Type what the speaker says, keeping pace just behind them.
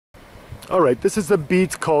Alright, this is a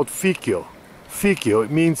beach called Fikio. Fikio,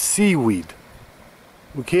 it means seaweed.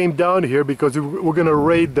 We came down here because we're going to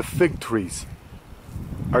raid the fig trees.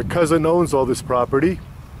 Our cousin owns all this property,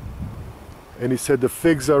 and he said the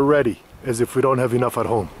figs are ready, as if we don't have enough at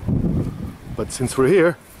home. But since we're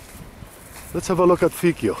here, let's have a look at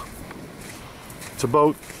Fikio. It's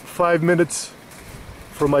about 5 minutes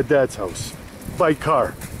from my dad's house, by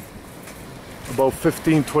car. About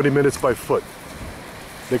 15-20 minutes by foot.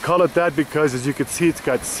 They call it that because, as you can see, it's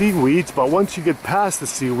got seaweeds, but once you get past the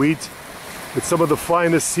seaweeds, it's some of the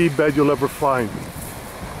finest seabed you'll ever find.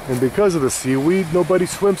 And because of the seaweed, nobody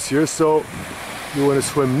swims here, so you want to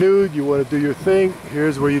swim nude, you want to do your thing,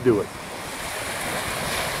 here's where you do it.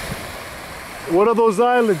 What are those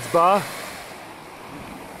islands, Ba?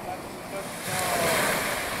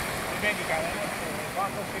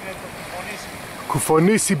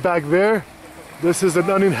 Kufonisi back there. This is an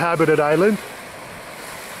uninhabited island.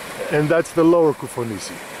 And that's the lower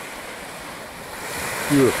Kufonisi.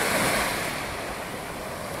 Beautiful.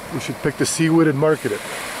 We should pick the seaweed and market it.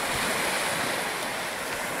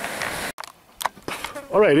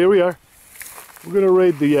 Alright, here we are. We're going to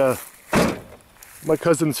raid the my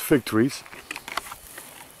cousin's fig trees.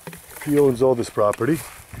 He owns all this property.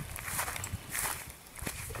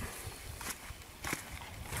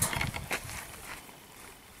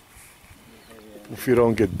 If you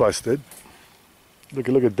don't get busted. Look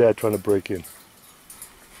at Dad trying to break in.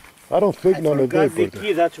 I don't think none of that. The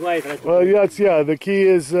key, that's why. Well, yeah, the key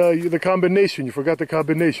is the combination. You forgot the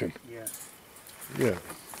combination. Yeah. Yeah.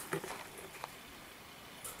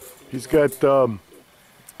 He's got,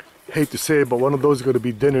 hate to say it, but one of those is going to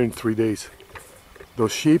be dinner in 3 days.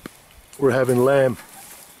 Those sheep, we're having lamb.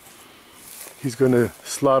 He's going to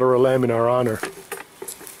slaughter a lamb in our honor.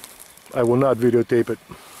 I will not videotape it.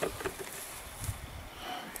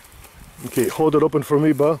 Okay, hold it open for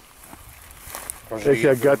me, Ba.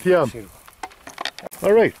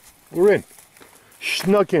 Alright, we're in.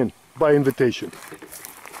 Snuck in by invitation.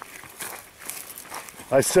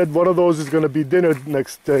 I said one of those is going to be dinner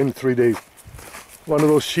next in 3 days. One of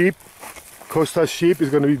those sheep, Kostas sheep, is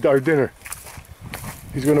going to be our dinner.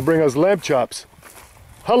 He's going to bring us lamb chops.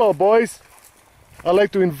 Hello, boys. I'd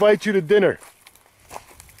like to invite you to dinner.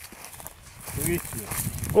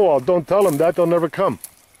 Oh, don't tell them that. They'll never come.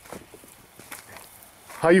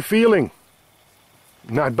 How you feeling?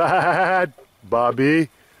 Not bad, Bobby.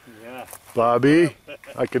 Yeah. Bobby,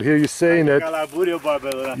 I could hear you saying it.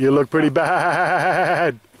 You look pretty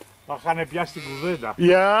bad.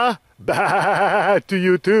 Yeah, bad to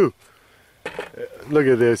you too. Look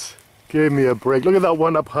at this. Give me a break. Look at that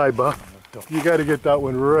one up high, Ba. You got to get that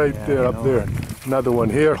one right there, up there. Another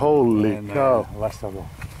one here. Holy cow.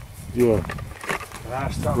 Yeah.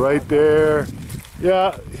 Right there.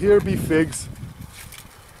 Yeah, here be figs.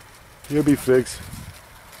 Here be figs.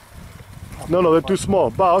 No, they're too small.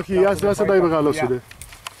 Ba, okay, yeah.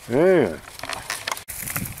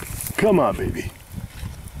 Come on, baby.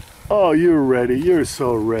 Oh, you're ready. You're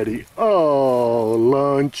so ready. Oh,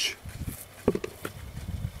 lunch.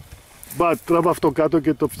 Ba, τράβα αυτό κάτω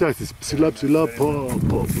και το φτιάξεις. Ψηλά.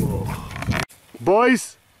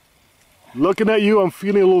 Boys, looking at you, I'm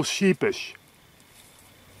feeling a little sheepish.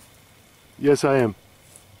 Yes, I am.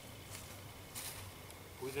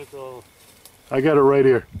 I got it right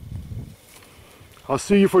here. I'll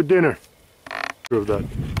see you for dinner. Of that.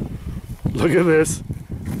 Look at this.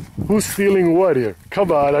 Who's stealing what here?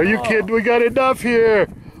 Come on, are you kidding? We got enough here.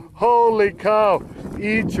 Holy cow.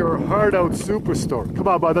 Eat your heart out, superstore. Come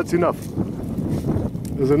on, Ba, that's enough.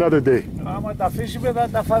 There's another day.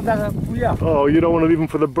 Oh, you don't want to leave them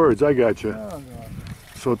for the birds. I got you.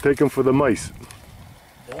 So take them for the mice.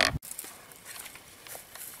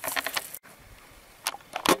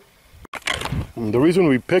 And the reason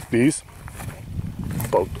we picked these,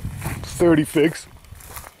 about 30 figs,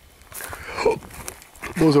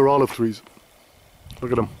 those are olive trees.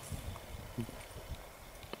 Look at them.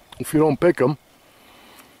 If you don't pick them,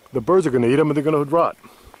 the birds are going to eat them and they're going to rot.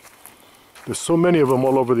 There's so many of them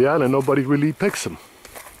all over the island, nobody really picks them.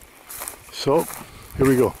 So, here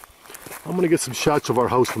we go. I'm going to get some shots of our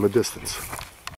house from a distance.